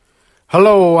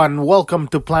Hello and welcome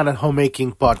to Planet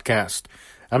Homemaking Podcast.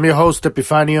 I'm your host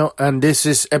Epifanio and this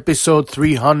is episode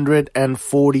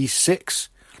 346.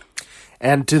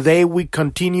 And today we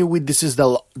continue with, this is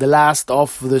the last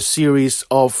of the series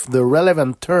of the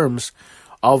relevant terms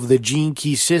of the gene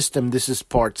key system. This is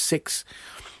part 6.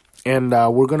 And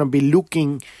we're going to be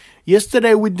looking,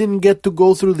 yesterday we didn't get to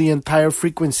go through the entire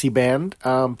frequency band.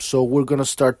 So we're going to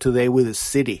start today with the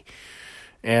Siddhi.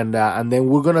 And then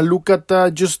we're going to look at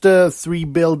just the three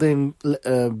building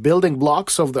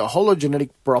blocks of the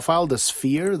hologenetic profile, the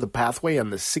sphere, the pathway,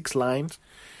 and the 6 lines.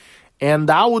 And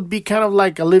that would be kind of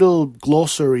like a little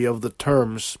glossary of the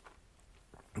terms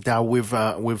that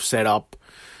we've set up.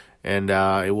 And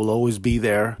it will always be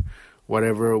there,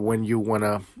 when you want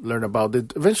to learn about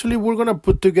it. Eventually, we're going to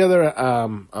put together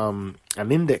an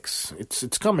index.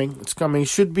 It's coming. It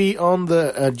should be on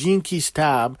the Gene Keys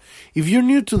tab. If you're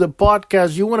new to the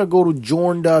podcast, you want to go to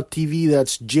journ.tv.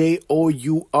 That's JOURN.tv.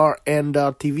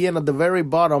 And at the very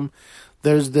bottom,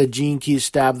 there's the Gene Keys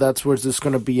tab. That's where there's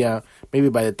going to be maybe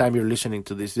by the time you're listening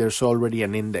to this, there's already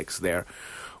an index there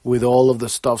with all of the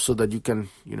stuff so that you can,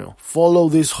 follow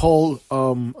this whole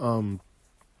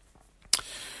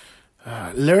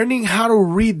learning how to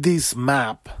read this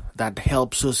map that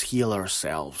helps us heal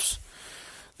ourselves,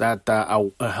 that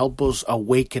help us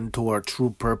awaken to our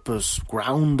true purpose,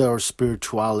 ground our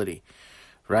spirituality,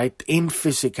 right, in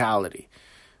physicality,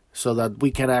 so that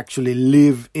we can actually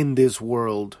live in this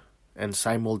world and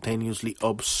simultaneously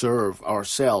observe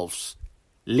ourselves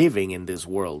living in this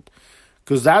world.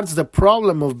 Because that's the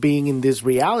problem of being in this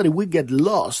reality. We get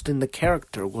lost in the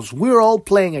character because we're all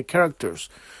playing a characters.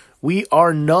 We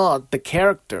are not the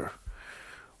character.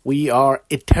 We are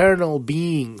eternal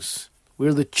beings.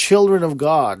 We're the children of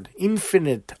God,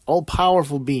 infinite,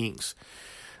 all-powerful beings.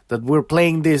 That we're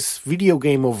playing this video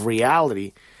game of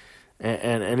reality.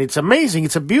 And it's amazing.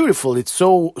 It's beautiful. It's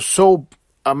so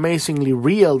amazingly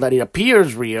real that it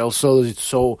appears real.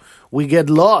 So we get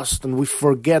lost and we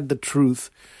forget the truth.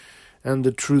 And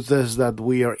the truth is that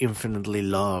we are infinitely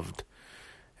loved.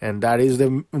 And that is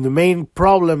the main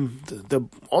problem, the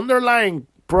underlying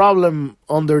problem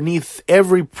underneath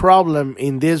every problem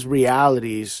in this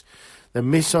reality is the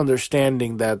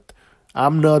misunderstanding that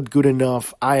I'm not good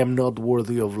enough, I am not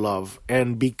worthy of love.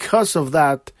 And because of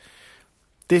that,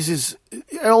 this is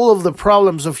all of the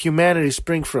problems of humanity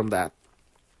spring from that.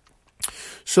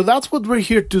 So that's what we're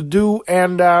here to do,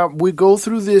 and we go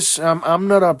through this. I'm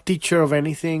not a teacher of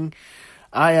anything.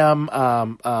 I am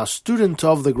a student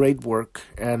of the great work,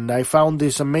 and I found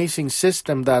this amazing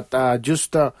system that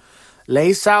just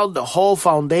lays out the whole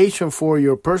foundation for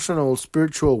your personal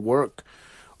spiritual work,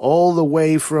 all the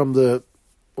way from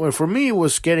for me it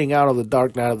was getting out of the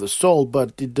dark night of the soul,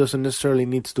 but it doesn't necessarily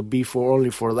need to be only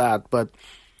for that. But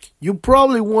you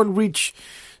probably won't reach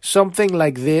something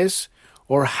like this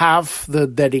or have the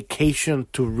dedication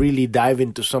to really dive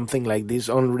into something like this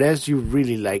unless you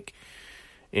really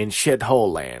in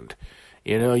shithole land.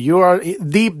 You are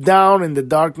deep down in the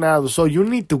dark now, so you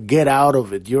need to get out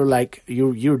of it.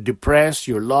 You're depressed,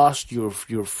 you're lost, you're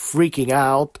freaking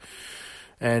out,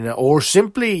 or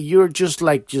simply you're just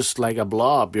like a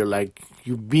blob.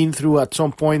 You've been through, at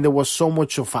some point there was so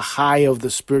much of a high of the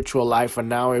spiritual life, and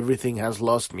now everything has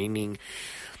lost meaning.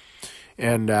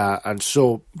 And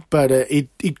so, but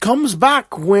it comes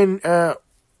back when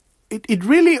it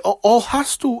really all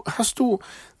has to.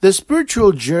 The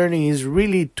spiritual journey is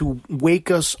really to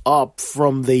wake us up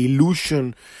from the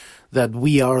illusion that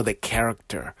we are the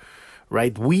character,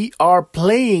 right? We are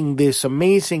playing these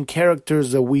amazing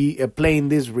characters that we play in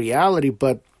this reality,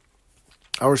 but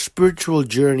our spiritual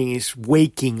journey is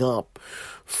waking up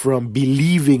from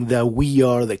believing that we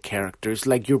are the character. It's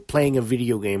like you're playing a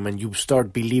video game and you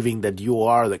start believing that you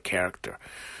are the character.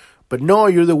 But no,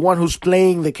 you're the one who's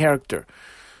playing the character.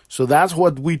 So that's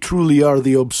what we truly are,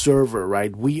 the observer,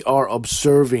 right? We are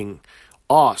observing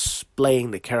us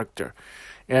playing the character.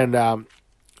 And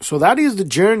so that is the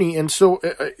journey. And so,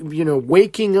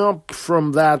 waking up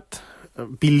from that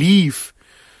belief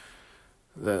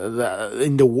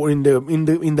in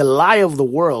the lie of the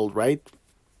world, right?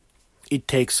 It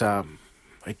takes a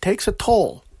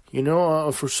toll.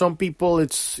 For some people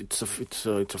it's a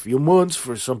few months.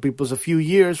 For some people it's a few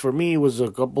years. For me, it was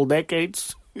a couple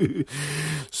decades.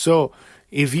 So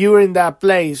if you're in that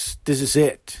place, this is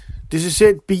it. This is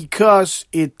it because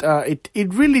it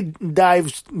really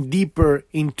dives deeper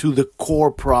into the core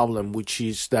problem, which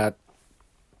is that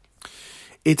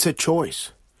it's a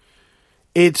choice.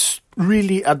 It's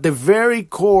really at the very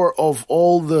core of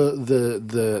all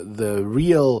the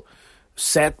real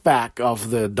setback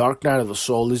of the dark night of the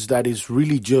soul is that it's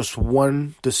really just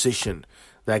one decision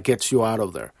that gets you out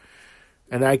of there.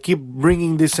 And I keep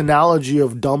bringing this analogy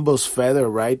of Dumbo's feather,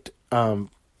 right?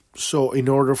 So in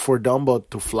order for Dumbo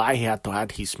to fly, he had to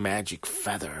have his magic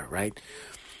feather, right?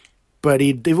 But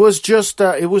it was just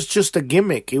a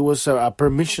gimmick. It was a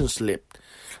permission slip,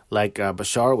 like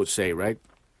Bashar would say, right?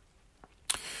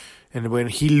 And when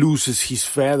he loses his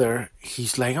feather,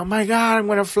 he's like, "Oh my God, I'm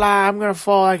gonna fly! I'm gonna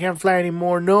fall! I can't fly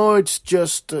anymore!" No, it's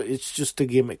just a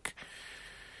gimmick.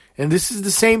 And this is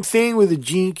the same thing with the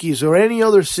gene keys or any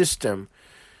other system.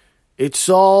 It's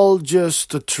all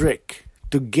just a trick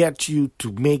to get you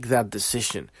to make that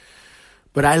decision.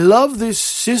 But I love this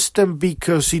system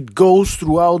because it goes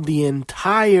throughout the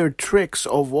entire tricks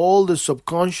of all the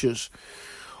subconscious,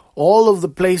 all of the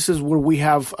places where we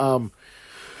have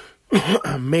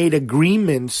made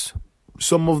agreements.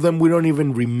 Some of them we don't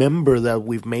even remember that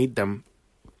we've made them.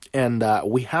 And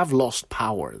we have lost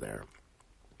power there.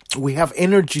 We have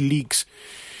energy leaks.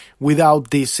 Without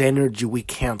this energy, we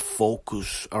can't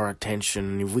focus our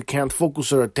attention. If we can't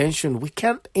focus our attention, we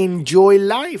can't enjoy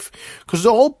life. Because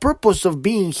the whole purpose of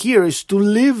being here is to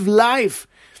live life.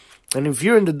 And if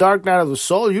you're in the dark night of the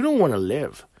soul, you don't want to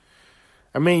live.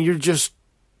 I mean, you're just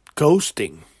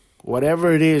coasting.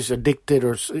 Whatever it is, addicted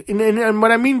or... And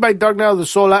what I mean by dark night of the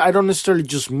soul, I don't necessarily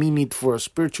just mean it for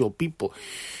spiritual people.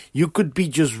 You could be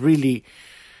just really...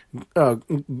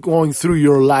 going through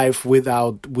your life with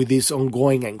this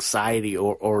ongoing anxiety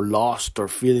or lost or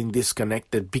feeling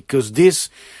disconnected because this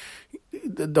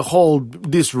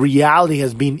reality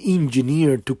has been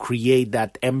engineered to create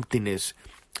that emptiness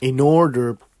in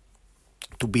order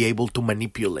to be able to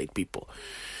manipulate people.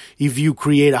 If you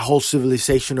create a whole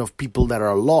civilization of people that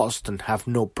are lost and have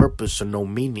no purpose and no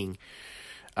meaning,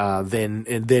 then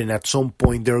at some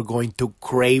point they're going to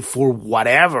crave for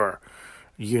whatever.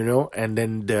 And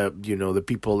then the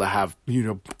people that have,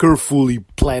 carefully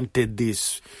planted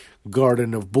this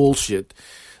garden of bullshit,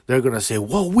 they're going to say,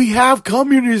 well, we have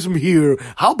communism here.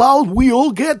 How about we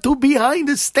all get to behind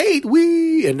the state?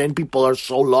 And then people are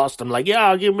so lost. I'm like,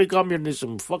 yeah, give me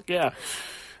communism. Fuck yeah.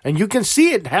 And you can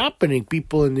see it happening.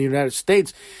 People in the United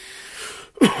States,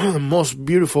 the most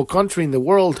beautiful country in the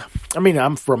world. I mean,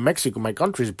 I'm from Mexico. My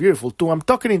country is beautiful too. I'm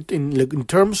talking in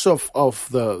terms of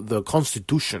the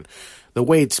Constitution. The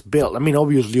way it's built. I mean,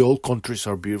 obviously all countries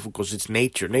are beautiful because it's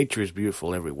nature. Nature is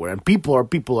beautiful everywhere. And people are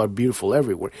beautiful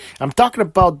everywhere. I'm talking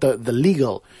about the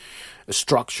legal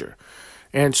structure.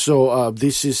 And so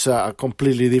this is a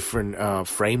completely different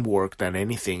framework than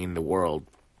anything in the world.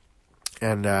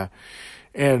 And at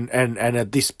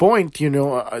this point,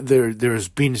 there's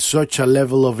been such a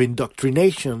level of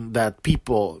indoctrination that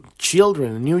people,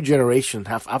 children, the new generation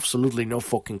have absolutely no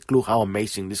fucking clue how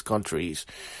amazing this country is.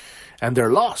 And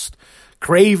they're lost,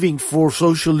 craving for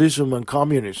socialism and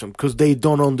communism because they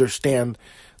don't understand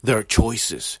their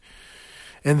choices.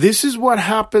 And this is what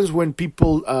happens when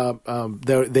people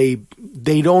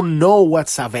they don't know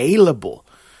what's available.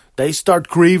 They start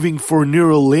craving for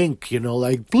Neuralink,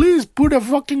 like, please put a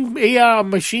fucking AI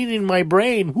machine in my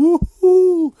brain.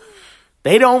 Woohoo!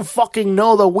 They don't fucking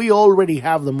know that we already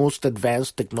have the most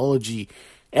advanced technology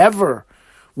ever.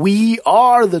 We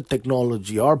are the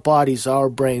technology, our bodies, our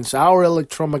brains, our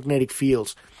electromagnetic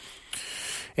fields.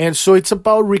 And so it's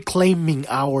about reclaiming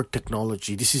our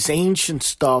technology. This is ancient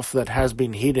stuff that has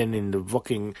been hidden in the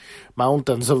fucking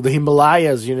mountains of the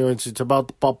Himalayas. It's about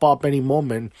to pop up any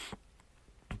moment.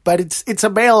 But it's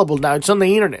available now. It's on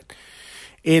the internet.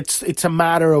 It's a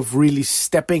matter of really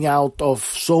stepping out of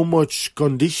so much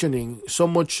conditioning, so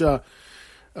much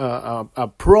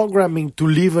programming to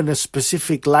live in a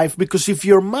specific life. Because if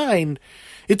your mind,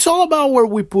 it's all about where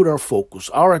we put our focus,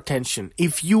 our attention.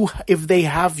 If they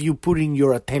have you putting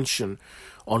your attention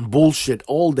on bullshit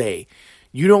all day,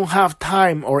 you don't have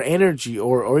time or energy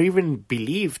or even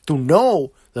belief to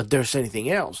know that there's anything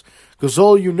else. Because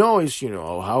all you know is,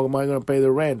 how am I going to pay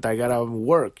the rent? I got to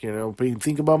work,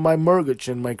 think about my mortgage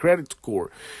and my credit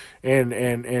score. And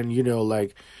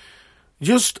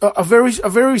just a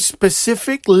very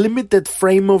specific, limited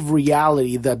frame of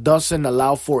reality that doesn't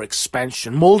allow for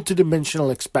expansion,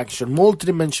 multidimensional expansion,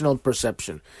 multidimensional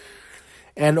perception.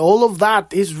 And all of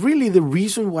that is really the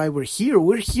reason why we're here.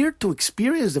 We're here to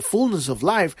experience the fullness of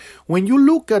life. When you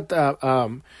look at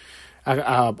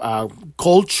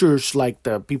cultures like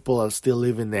the people that still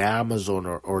live in the Amazon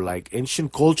or like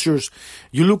ancient cultures,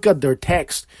 you look at their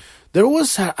text, there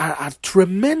was a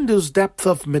tremendous depth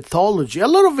of mythology. A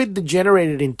lot of it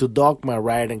degenerated into dogma,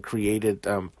 right, and created,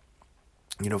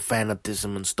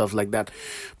 fanatism and stuff like that.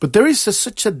 But there is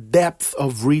such a depth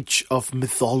of reach of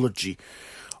mythology,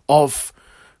 of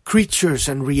creatures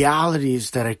and realities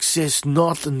that exist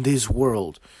not in this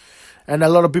world. And a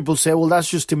lot of people say, well, that's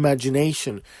just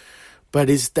imagination. but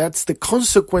that's the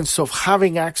consequence of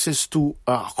having access to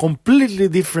a completely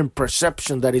different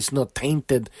perception that is not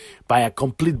tainted by a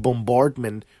complete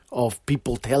bombardment of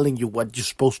people telling you what you're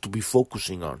supposed to be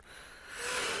focusing on.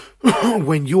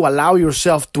 When you allow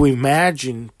yourself to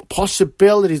imagine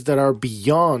possibilities that are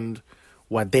beyond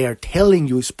what they are telling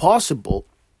you is possible,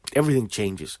 everything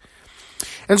changes.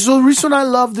 And so the reason I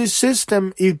love this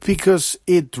system is because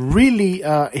it really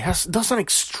does an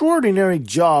extraordinary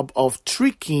job of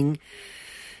tricking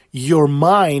your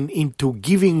mind into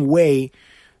giving way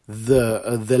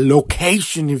the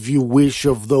location, if you wish,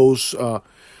 of those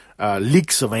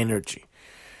leaks of energy.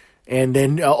 And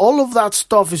then all of that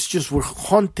stuff is just, we're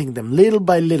hunting them little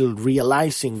by little,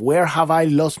 realizing, where have I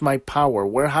lost my power?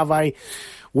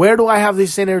 Where do I have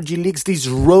these energy leaks, these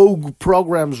rogue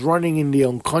programs running in the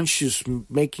unconscious,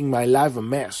 making my life a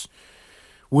mess?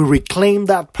 We reclaim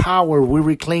that power, we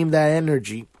reclaim that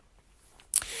energy,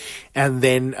 and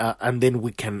then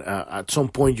we can at some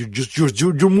point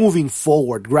you're moving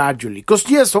forward gradually. Because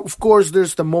yes, of course,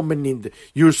 there's the moment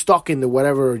you're stuck in the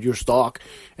whatever you're stuck,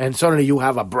 and suddenly you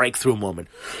have a breakthrough moment.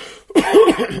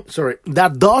 Sorry,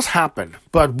 that does happen,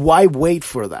 but why wait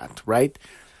for that, right?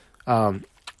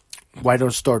 Why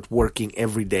don't start working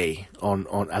every day on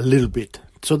a little bit?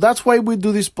 So that's why we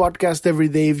do this podcast every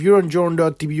day. If you're on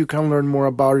journ.tv, you can learn more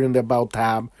about it in the About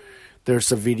tab.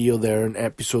 There's a video there in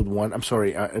episode 1.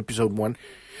 Episode 1.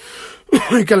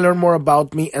 You can learn more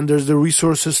about me. And there's the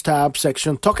resources tab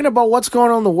section talking about what's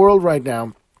going on in the world right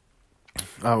now.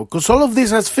 Because all of this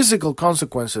has physical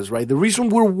consequences, right? The reason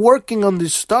we're working on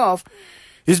this stuff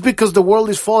is because the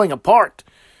world is falling apart.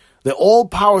 The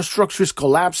old power structure is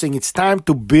collapsing. It's time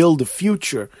to build the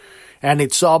future. And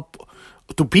it's up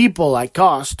to people like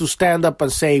us to stand up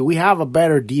and say, we have a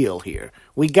better deal here.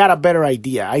 We got a better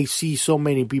idea. I see so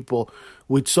many people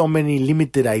with so many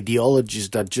limited ideologies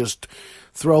that just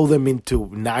throw them into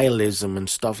nihilism and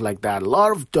stuff like that. A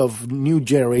lot of new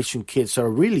generation kids are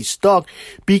really stuck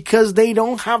because they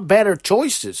don't have better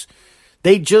choices.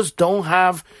 They just don't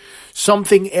have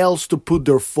something else to put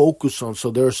their focus on.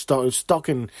 So they're stuck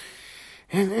in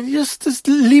just this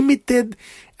limited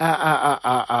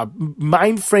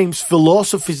mind frames,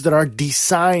 philosophies that are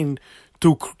designed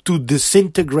to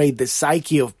disintegrate the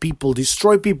psyche of people,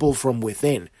 destroy people from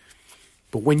within.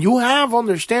 But when you have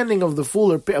understanding of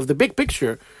the big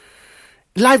picture,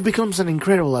 life becomes an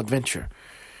incredible adventure.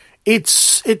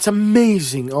 It's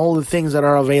amazing, all the things that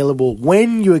are available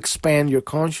when you expand your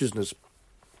consciousness.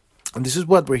 And this is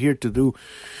what we're here to do.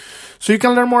 So you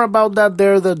can learn more about that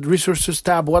there, the resources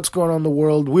tab, what's going on in the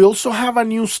world. We also have a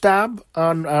news tab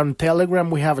on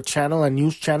Telegram. We have a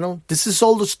news channel. This is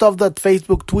all the stuff that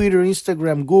Facebook, Twitter,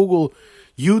 Instagram, Google,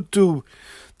 YouTube,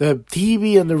 the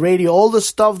TV and the radio, all the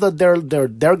stuff that they're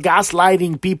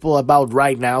gaslighting people about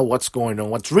right now, what's going on,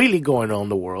 what's really going on in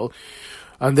the world.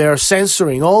 And they're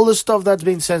censoring all the stuff that's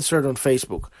been censored on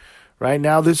Facebook. Right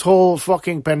now, this whole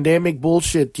fucking pandemic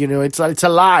bullshit, it's a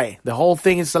lie. The whole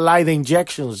thing is a lie.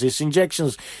 These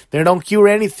injections, they don't cure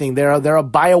anything. They're a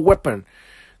bioweapon.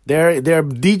 They're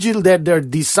digital. They're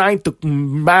designed to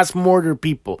mass murder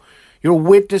people. You're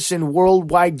witnessing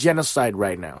worldwide genocide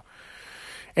right now,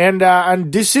 and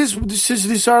these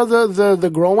are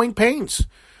the growing pains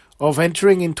of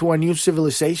entering into a new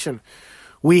civilization.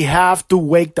 We have to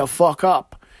wake the fuck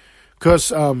up,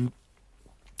 because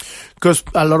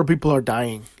a lot of people are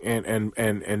dying, and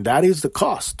that is the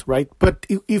cost, right? But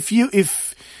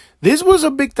if this was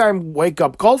a big time wake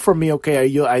up call for me, okay,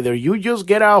 you just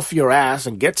get off your ass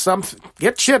and get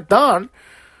shit done,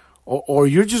 or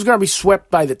you're just gonna be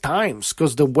swept by the times,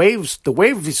 because the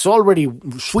wave is already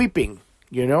sweeping,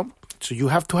 So you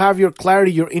have to have your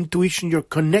clarity, your intuition, your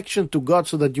connection to God,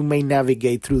 so that you may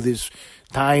navigate through these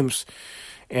times.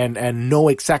 And know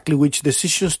exactly which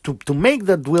decisions to make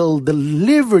that will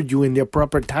deliver you in the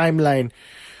proper timeline,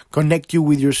 connect you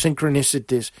with your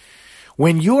synchronicities.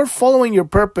 When you are following your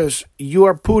purpose, you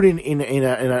are put in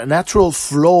a natural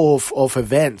flow of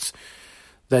events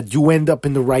that you end up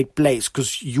in the right place,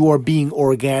 because you are being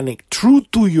organic, true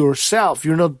to yourself.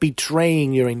 You're not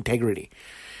betraying your integrity.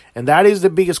 And that is the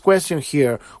biggest question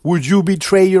here. Would you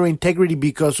betray your integrity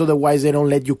because otherwise they don't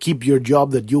let you keep your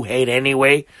job that you hate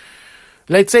anyway?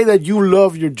 Let's say that you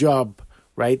love your job,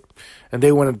 right? And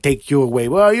they want to take you away.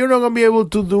 Well, you're not going to be able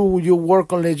to do your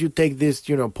work unless you take this,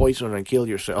 poison and kill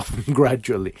yourself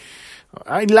gradually.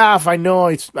 I laugh. I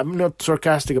know I'm not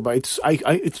sarcastic about it.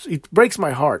 It breaks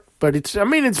my heart, but it's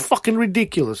fucking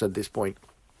ridiculous at this point.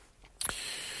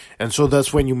 And so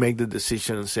that's when you make the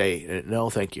decision and say, no,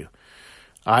 thank you.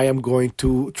 I am going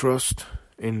to trust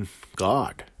in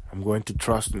God. I'm going to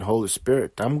trust in Holy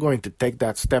Spirit. I'm going to take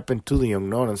that step into the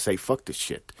unknown and say, fuck this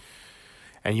shit.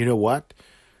 And you know what?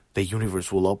 The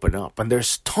universe will open up. And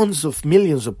there's tons of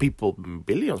millions of people,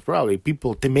 billions probably,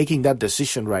 people making that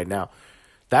decision right now.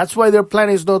 That's why their plan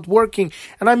is not working.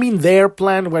 And I mean their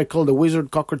plan, what I call the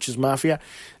Wizard Cockroaches Mafia.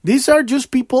 These are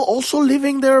just people also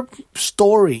living their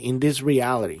story in this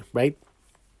reality, right?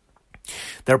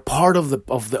 They're part of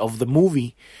the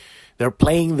movie. They're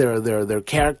playing their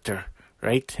character,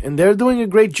 right? And they're doing a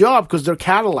great job because they're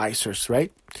catalyzers,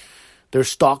 right? They're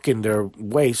stuck in their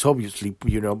ways, obviously,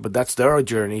 but that's their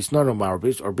journey. It's none of our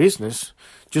business.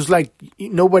 Just like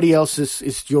nobody else's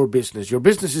is your business. Your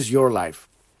business is your life.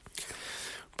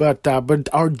 But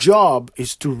our job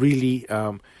is to really,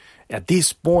 at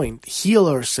this point, heal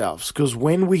ourselves. Because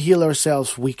when we heal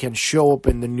ourselves, we can show up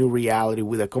in the new reality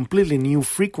with a completely new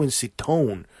frequency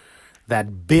tone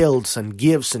that builds and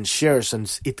gives and shares,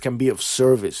 and it can be of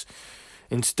service.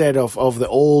 Instead of the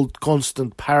old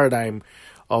constant paradigm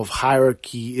of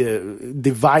hierarchy,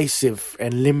 divisive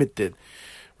and limited,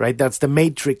 right? That's the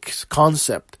matrix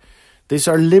concept. These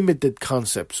are limited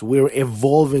concepts. We're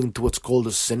evolving to what's called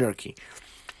a synarchy.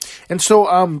 And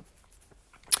so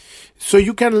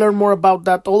you can learn more about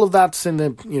that. All of that's in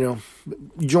the,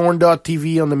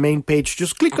 Jorn.tv on the main page.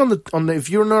 Just click on the if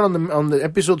you're not on the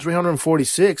episode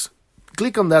 346,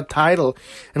 click on that title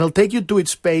and it'll take you to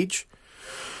its page.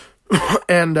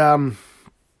 And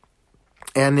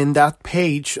in that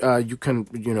page, you can,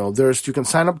 you can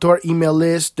sign up to our email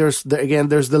list. There's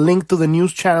the link to the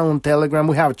news channel on Telegram.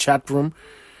 We have a chat room.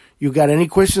 You got any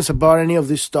questions about any of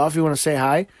this stuff? You want to say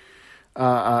hi?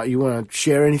 You want to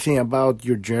share anything about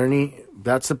your journey?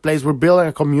 That's the place. We're building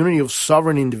a community of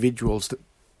sovereign individuals that,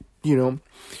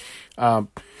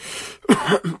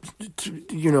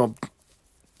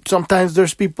 sometimes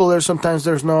there's people there, sometimes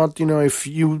there's not. If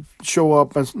you show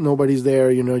up and nobody's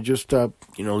there, just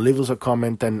leave us a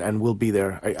comment and we'll be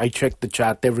there. I check the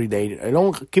chat every day. I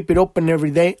don't keep it open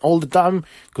every day, all the time,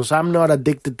 because I'm not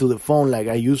addicted to the phone like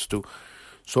I used to.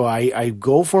 So I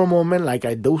go for a moment, like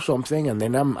I do something, and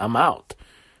then I'm out.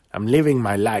 I'm living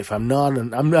my life. I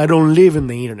don't live in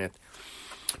the internet.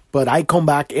 But I come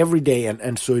back every day,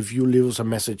 and so if you leave us a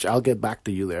message, I'll get back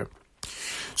to you there.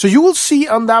 So you will see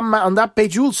on that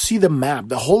page, you will see the map,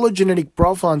 the hologenetic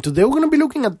profile. And today we're going to be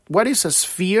looking at what is a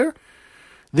sphere.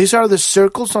 These are the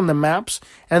circles on the maps.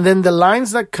 And then the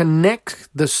lines that connect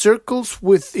the circles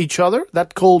with each other,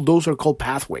 those are called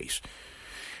pathways.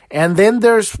 And then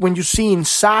when you see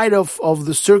inside of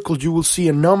the circles, you will see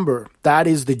a number. That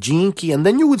is the gene key. And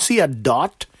then you would see a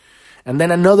dot and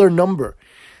then another number.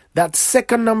 That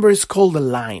second number is called a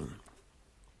line.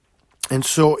 And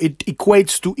so it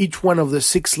equates to each one of the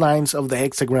 6 lines of the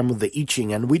hexagram of the I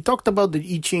Ching. And we talked about the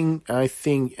I Ching, I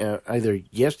think, either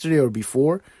yesterday or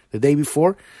the day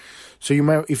before. So you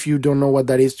might, if you don't know what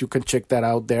that is, you can check that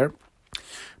out there.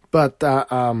 But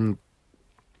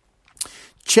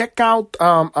check out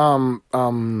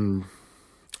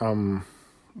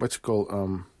what's it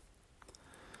called?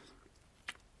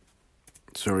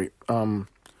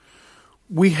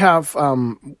 We have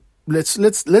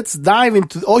let's dive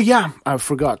into. Oh yeah, I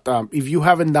forgot. If you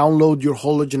haven't downloaded your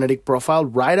hologenetic profile,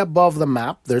 right above the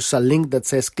map, there's a link that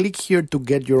says click here to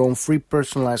get your own free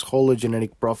personalized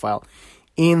hologenetic profile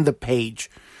in the page.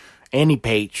 Any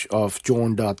page of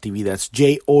Jorn.tv. That's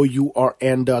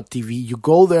JOURN.tv. You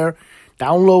go there.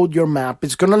 Download your map.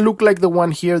 It's gonna look like the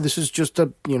one here. This is just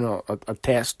a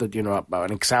test that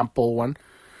an example one.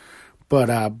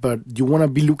 But you want to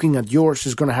be looking at yours.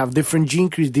 It's gonna have different gene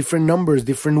keys, different numbers,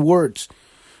 different words,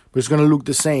 but it's gonna look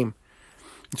the same.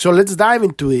 So let's dive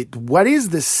into it. What is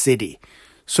the Siddhi?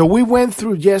 So we went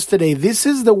through yesterday. This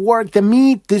is the work, the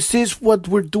meat. This is what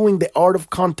we're doing. The art of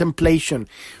contemplation,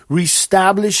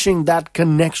 reestablishing that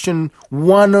connection,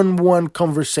 one-on-one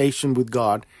conversation with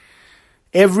God.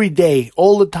 Every day,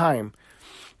 all the time.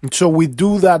 And so we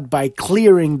do that by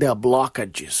clearing the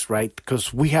blockages, right? Because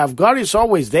God is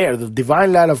always there. The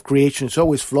divine light of creation is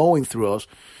always flowing through us,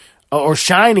 or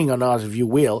shining on us, if you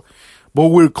will. But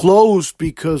we're closed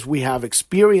because we have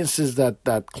experiences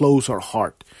that close our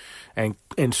heart. And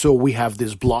so we have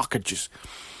these blockages.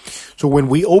 So when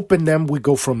we open them, we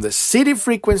go from the Siddhi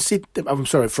frequency,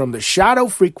 from the shadow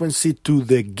frequency to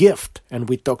the gift. And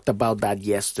we talked about that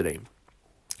yesterday.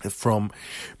 From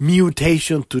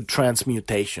mutation to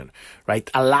transmutation, right?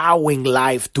 Allowing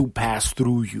life to pass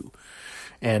through you.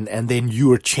 And then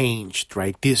you're changed,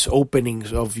 right? These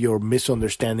openings of your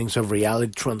misunderstandings of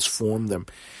reality transform them.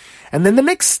 And then the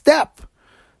next step,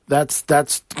 that's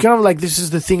kind of like, this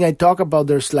is the thing I talk about.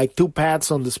 There's like 2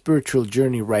 paths on the spiritual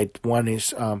journey, right? One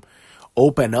is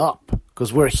open up,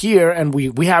 because we're here and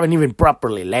we haven't even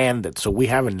properly landed. So we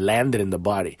haven't landed in the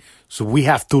body. So we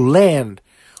have to land.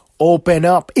 open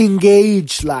up,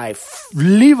 engage life,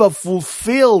 live a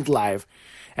fulfilled life.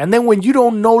 And then when you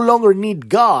don't no longer need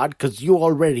God, because you're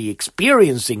already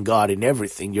experiencing God in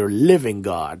everything, you're living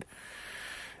God.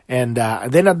 And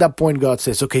then at that point, God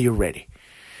says, okay, you're ready.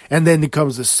 And then it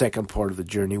comes the second part of the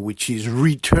journey, which is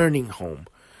returning home.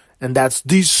 And that's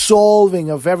dissolving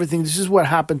of everything. This is what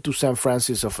happened to St.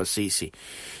 Francis of Assisi.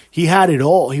 He had it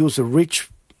all. He was a rich,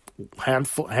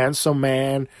 handsome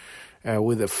man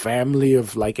with a family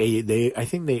of I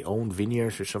think they owned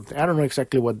vineyards or something. I don't know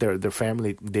exactly what their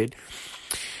family did.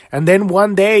 And then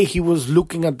one day he was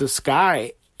looking at the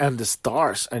sky and the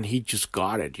stars, and he just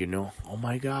got it, Oh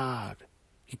my God.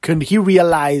 He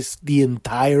realized the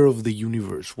entire of the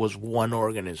universe was one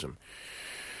organism.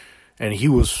 And he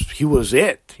was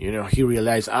it, He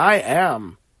realized, I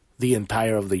am the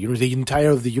entire of the universe. The entire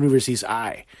of the universe is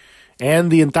I.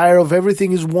 And the entire of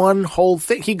everything is one whole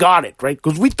thing. He got it, right?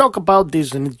 Because we talk about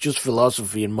this and it's just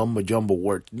philosophy and mumbo-jumbo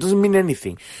words. It doesn't mean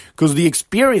anything. Because the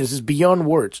experience is beyond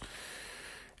words.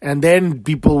 And then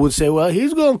people would say, well,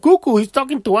 he's going cuckoo. He's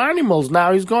talking to animals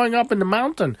now. He's going up in the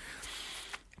mountain.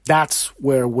 That's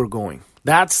where we're going.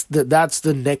 That's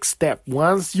the next step.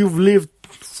 Once you've lived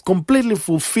completely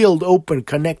fulfilled, open,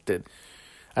 connected,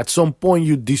 at some point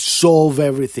you dissolve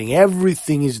everything.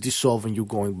 Everything is dissolved and you're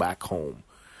going back home.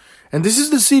 And this is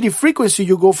the Siddhi frequency.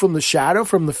 You go from the shadow,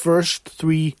 from the first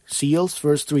three seals,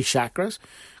 first three chakras,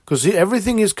 because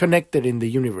everything is connected in the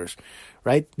universe,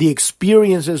 right? The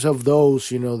experiences of those,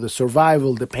 the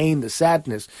survival, the pain, the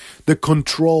sadness, the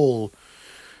control.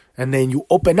 And then you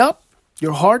open up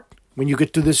your heart. When you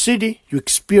get to the Siddhi, you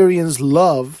experience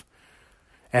love.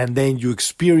 And then you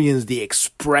experience the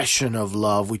expression of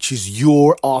love, which is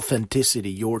your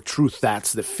authenticity, your truth.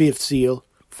 That's the fifth seal,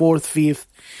 fourth, fifth.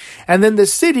 And then the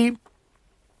Siddhi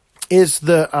is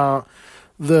the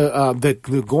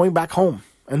going back home.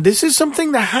 And this is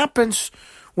something that happens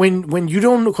when you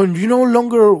no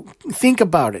longer think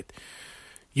about it.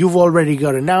 You've already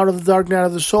gotten out of the dark night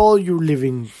of the soul. You're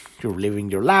living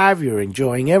your life. You're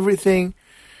enjoying everything.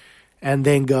 And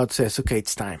then God says, okay,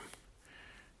 it's time.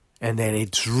 And then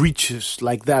it reaches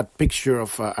like that picture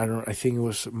of, I think it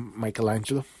was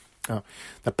Michelangelo.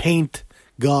 The paint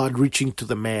God reaching to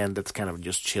the man that's kind of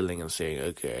just chilling and saying,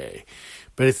 okay.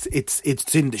 But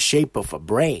it's in the shape of a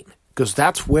brain. Because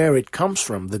that's where it comes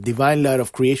from. The divine light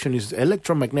of creation is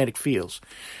electromagnetic fields,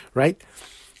 right?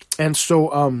 And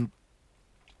so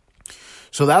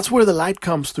that's where the light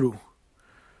comes through.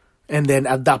 And then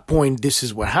at that point, this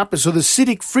is what happens. So the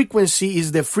Siddhic frequency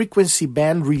is the frequency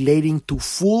band relating to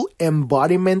full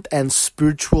embodiment and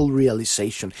spiritual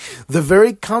realization. The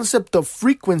very concept of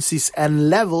frequencies and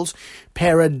levels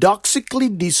paradoxically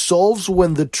dissolves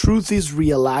when the truth is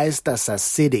realized as a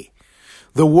Siddhi.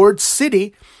 The word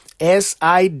Siddhi, Siddhi,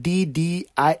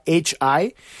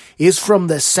 is from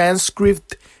the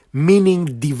Sanskrit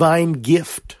meaning divine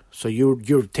gift. So you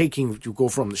go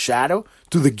from the shadow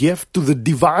to the gift to the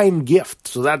divine gift.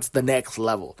 So that's the next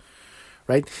level,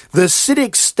 right? The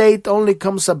Siddhic state only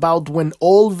comes about when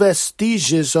all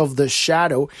vestiges of the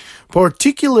shadow,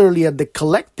 particularly at the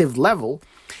collective level,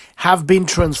 have been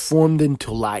transformed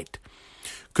into light.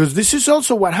 Because this is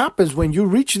also what happens when you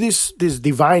reach this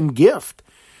divine gift.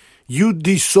 You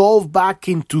dissolve back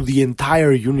into the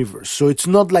entire universe. So it's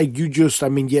not like you just,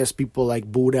 yes, people like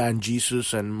Buddha and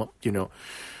Jesus and,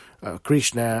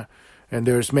 Krishna, and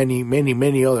there's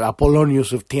many other,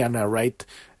 Apollonius of Tyana, right?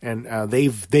 And they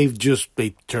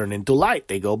turn into light.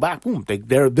 They go back, boom. They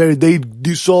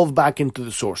dissolve back into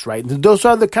the source, right? And those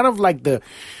are the kind of like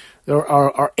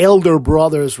our elder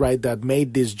brothers, right, that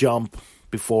made this jump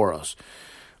before us.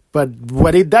 But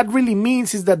that really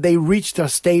means is that they reached a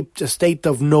state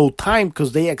of no time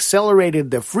because they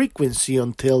accelerated the frequency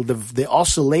until the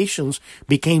oscillations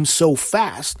became so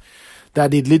fast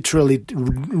that it literally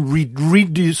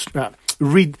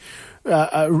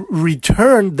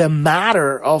returned the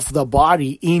matter of the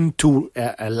body into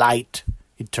a light.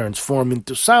 It transformed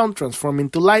into sound, transformed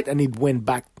into light, and it went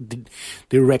back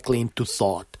directly into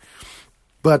thought.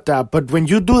 But when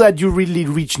you do that, you really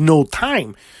reach no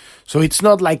time. So it's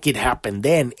not like it happened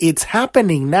then. It's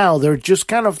happening now. They're just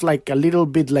kind of like a little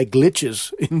bit like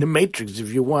glitches in the Matrix,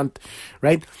 if you want,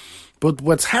 right? But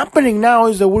what's happening now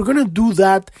is that we're going to do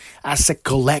that as a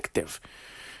collective.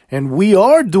 And we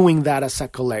are doing that as a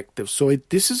collective. So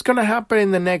this is going to happen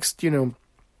in the next,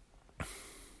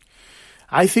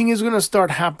 I think it's going to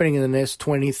start happening in the next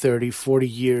 20, 30, 40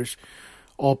 years,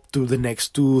 up to the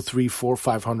next 2, 3, 4,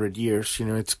 500 years.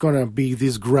 It's going to be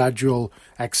this gradual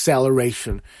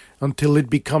acceleration until it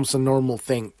becomes a normal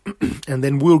thing. And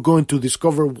then we're going to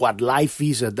discover what life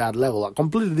is at that level, a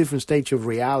completely different stage of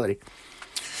reality.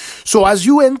 So as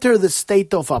you enter the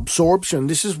state of absorption,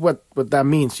 this is what that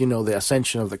means, the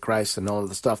ascension of the Christ and all of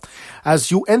the stuff.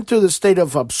 As you enter the state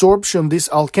of absorption, this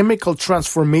alchemical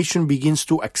transformation begins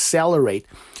to accelerate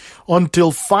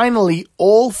until finally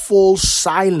all falls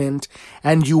silent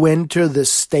and you enter the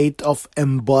state of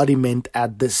embodiment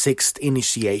at the sixth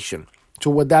initiation. So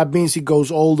what that means, it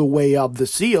goes all the way up the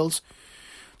seals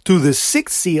to the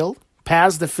sixth seal,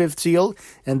 past the fifth seal,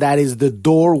 and that is the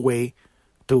doorway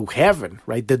to heaven,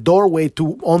 right? The doorway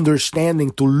to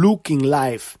understanding, to looking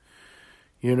life.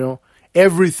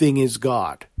 Everything is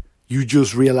God. You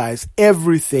just realize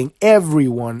everything,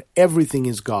 everyone, everything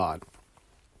is God.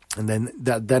 And then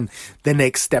the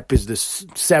next step is the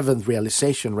seventh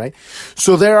realization, right?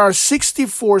 So there are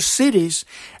 64 cities,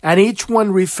 and each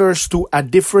one refers to a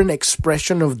different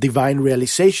expression of divine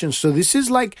realization. So this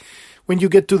is like when you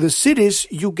get to the cities,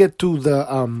 you get to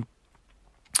the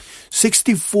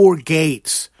 64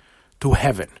 gates to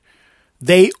heaven.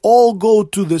 They all go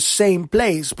to the same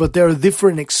place, but there are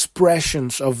different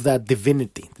expressions of that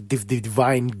divinity, the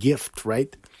divine gift,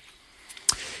 right?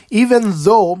 Even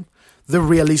though the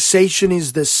realization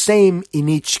is the same in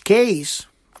each case,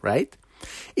 right?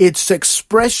 Its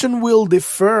expression will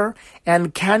differ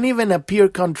and can even appear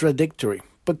contradictory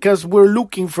because we're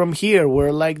looking from here.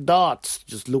 We're like dots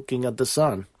just looking at the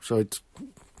sun. So it's,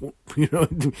 we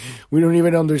don't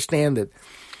even understand it.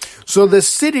 So the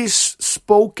cities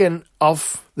spoken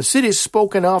of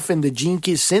in the Gene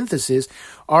Key synthesis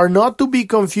are not to be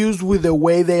confused with the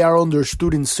way they are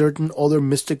understood in certain other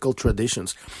mystical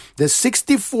traditions. The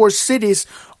 64 cities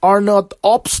are not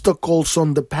obstacles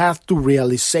on the path to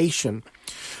realization,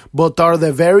 but are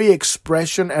the very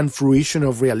expression and fruition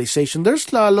of realization.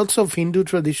 There's lots of Hindu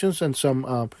traditions and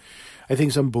some, I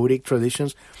think some Buddhic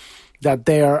traditions that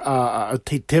they are,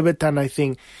 Tibetan, I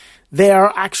think, they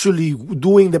are actually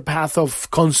doing the path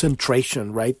of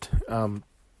concentration, right?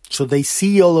 So they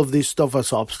see all of this stuff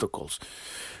as obstacles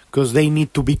because they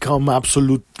need to become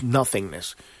absolute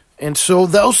nothingness. And so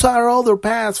those are other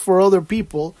paths for other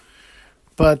people,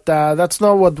 but that's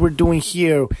not what we're doing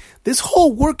here. This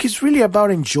whole work is really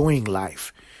about enjoying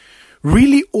life.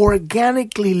 Really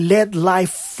organically let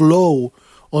life flow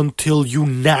until you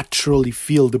naturally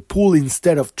feel the pull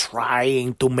instead of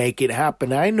trying to make it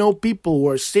happen. I know people who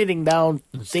are sitting down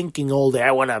thinking all day,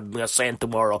 I want to ascend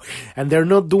tomorrow. And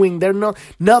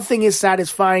nothing is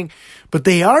satisfying, but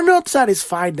they are not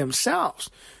satisfied themselves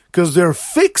because they're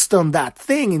fixed on that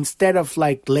thing instead of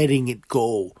like letting it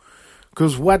go.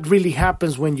 Because what really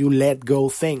happens when you let go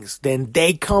things? Then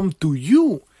they come to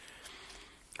you,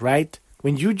 right?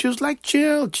 When you just like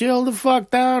chill the fuck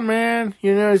down, man.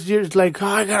 It's just like,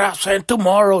 I gotta send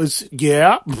tomorrow.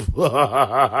 Yeah,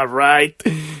 right.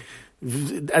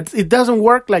 It doesn't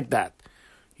work like that.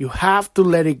 You have to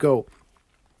let it go.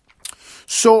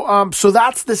 So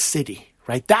that's the city,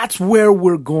 right? That's where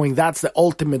we're going. That's the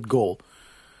ultimate goal.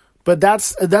 But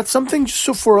that's something just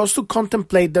so for us to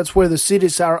contemplate. That's where the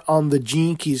cities are on the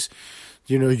Gene Keys.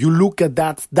 You look at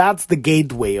that. That's the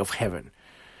gateway of heaven,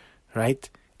 right?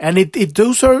 And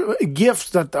those are gifts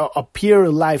that appear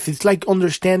in life. It's like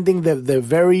understanding the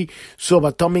very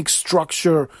subatomic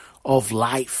structure of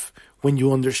life when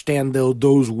you understand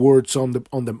those words on the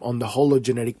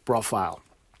hologenetic profile,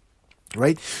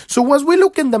 right? So as we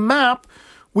look in the map,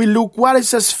 we look, what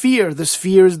is a sphere? The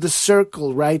sphere is the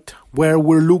circle, right? Where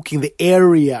we're looking, the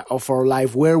area of our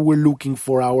life, where we're looking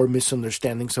for our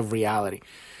misunderstandings of reality.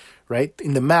 Right?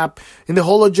 In the map, in the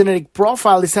hologenetic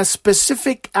profile, it's a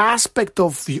specific aspect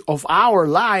of our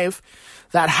life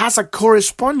that has a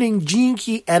corresponding gene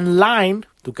key and line,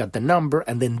 look at the number,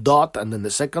 and then dot, and then the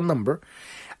second number,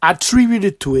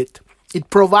 attributed to it. It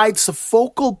provides a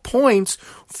focal points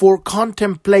for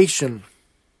contemplation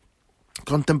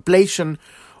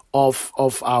of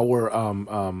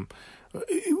our,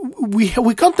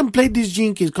 we contemplate these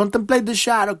gene keys, contemplate the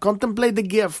shadow, contemplate the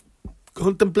gift,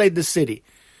 contemplate the city.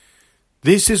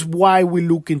 This is why we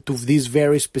look into these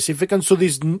very specific, and so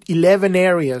these 11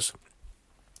 areas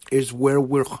is where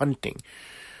we're hunting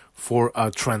for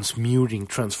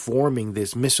transforming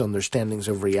these misunderstandings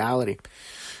of reality.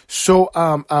 So,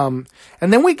 and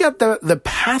then we got the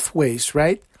pathways,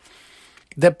 right?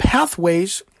 The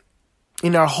pathways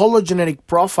in our hologenetic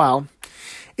profile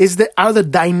are the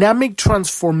dynamic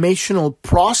transformational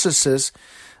processes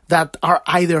that are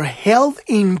either held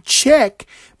in check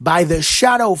by the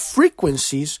shadow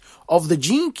frequencies of the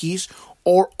gene keys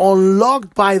or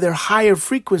unlocked by their higher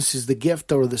frequencies, the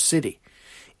gift or the city.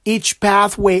 Each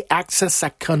pathway acts as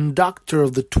a conductor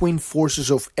of the twin forces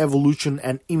of evolution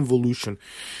and involution.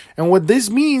 And what this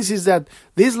means is that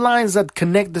these lines that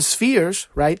connect the spheres,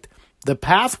 right, the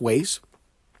pathways,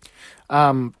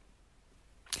 I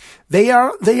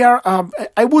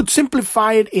would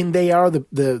simplify it in they are the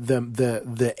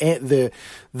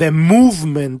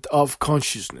movement of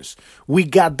consciousness. We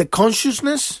got the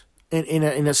consciousness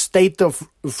in a state of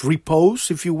repose,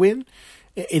 if you will,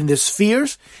 in the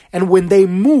spheres, and when they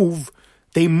move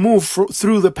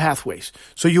through the pathways.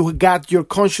 So you got your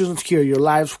consciousness here, your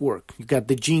life's work. You got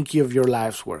the gene key of your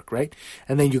life's work, right?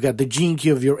 And then you got the gene key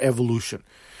of your evolution.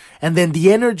 And then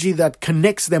the energy that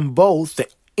connects them both, the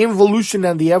involution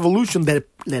and the evolution, the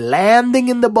landing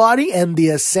in the body and the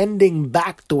ascending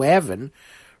back to heaven,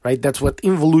 right? That's what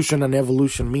involution and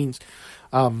evolution means.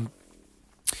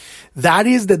 That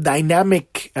is the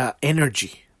dynamic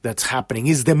energy that's happening,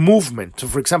 is the movement. So,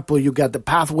 for example, you got the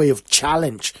pathway of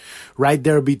challenge right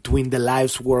there between the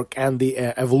life's work and the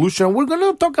evolution. We're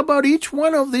going to talk about each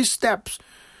one of these steps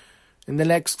in the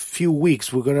next few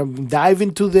weeks. We're going to dive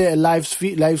into the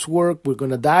life's work. We're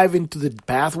going to dive into the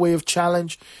pathway of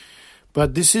challenge.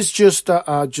 But this is just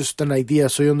an idea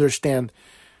so you understand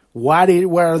what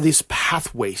are these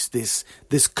pathways, these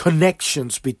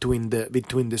connections between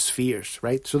the spheres,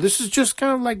 right? So this is just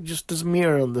kind of like just a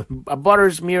smear a butter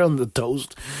smear on the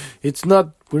toast.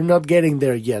 We're not getting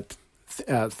there yet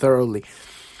thoroughly.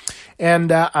 And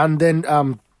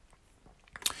then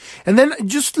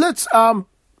just let's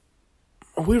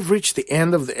we've reached the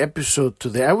end of the episode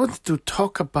today. I wanted to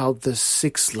talk about the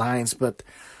 6 lines, but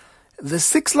the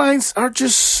 6 lines are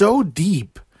just so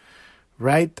deep,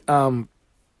 right?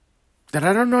 That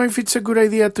I don't know if it's a good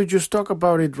idea to just talk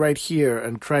about it right here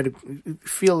and try to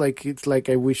feel like it's like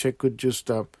I wish I could just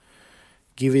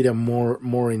give it a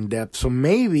more in depth. So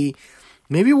maybe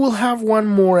we'll have one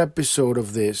more episode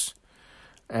of this,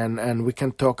 and we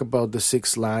can talk about the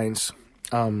 6 lines.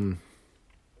 Because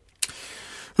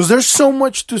there's so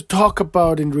much to talk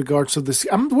about in regards to this.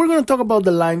 We're going to talk about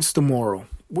the lines tomorrow.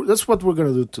 That's what we're going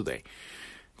to do today.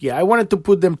 Yeah, I wanted to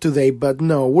put them today, but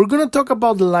no. We're going to talk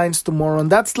about the lines tomorrow,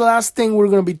 and that's the last thing we're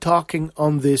going to be talking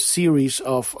on this series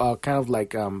of kind of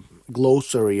like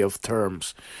glossary of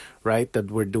terms, right,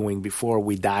 that we're doing before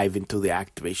we dive into the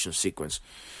activation sequence.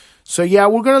 So, yeah,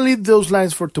 we're going to leave those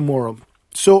lines for tomorrow.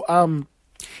 So,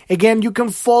 again, you can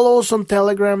follow us on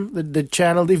Telegram, the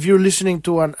channel. If you're listening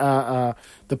to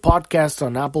the podcast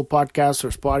on Apple Podcasts or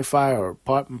Spotify or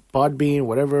Podbean,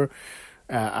 whatever,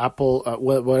 Apple,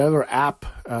 whatever app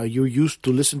you use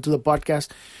to listen to the podcast,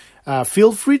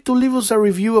 feel free to leave us a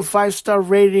review, a 5-star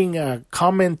rating, a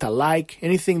comment, a like,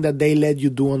 anything that they let you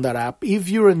do on that app. If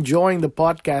you're enjoying the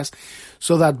podcast,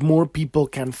 so that more people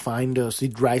can find us,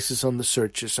 it rises on the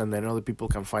searches, and then other people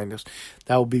can find us.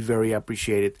 That would be very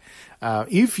appreciated.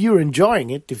 If you're enjoying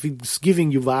it, if it's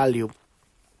giving you value,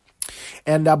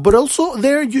 and but also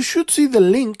there you should see the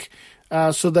link.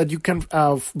 So that you can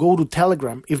go to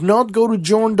Telegram. If not, go to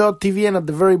journ.tv, and at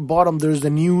the very bottom there's the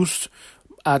news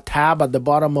tab at the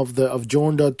bottom of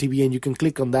journ.tv, and you can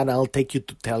click on that, and I'll take you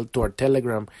to our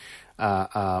Telegram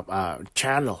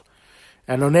channel.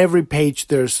 And on every page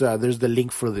there's the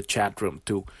link for the chat room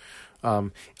too.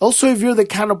 Also, if you're the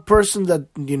kind of person that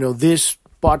this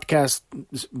podcast,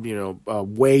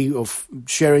 way of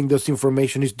sharing this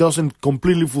information doesn't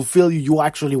completely fulfill you. You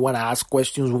actually want to ask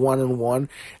questions one-on-one,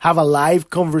 have a live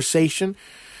conversation,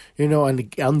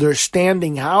 and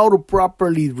understanding how to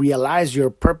properly realize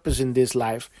your purpose in this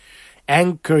life,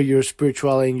 anchor your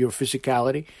spirituality and your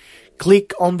physicality.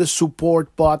 Click on the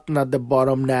support button at the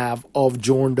bottom nav of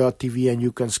journ.tv, and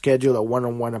you can schedule a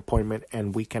one-on-one appointment,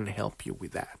 and we can help you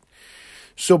with that.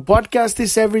 So podcast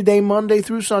is every day, Monday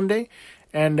through Sunday.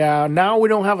 And now we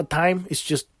don't have a time. It's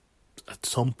just at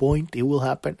some point it will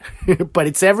happen. But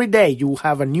it's every day. You will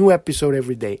have a new episode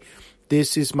every day.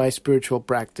 This is my spiritual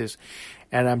practice,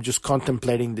 and I'm just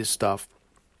contemplating this stuff.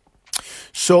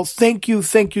 So thank you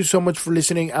so much for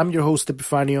listening. I'm your host,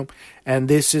 Epifanio, and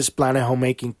this is Planet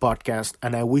Homemaking Podcast.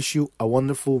 And I wish you a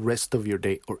wonderful rest of your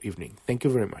day or evening. Thank you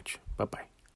very much. Bye-bye.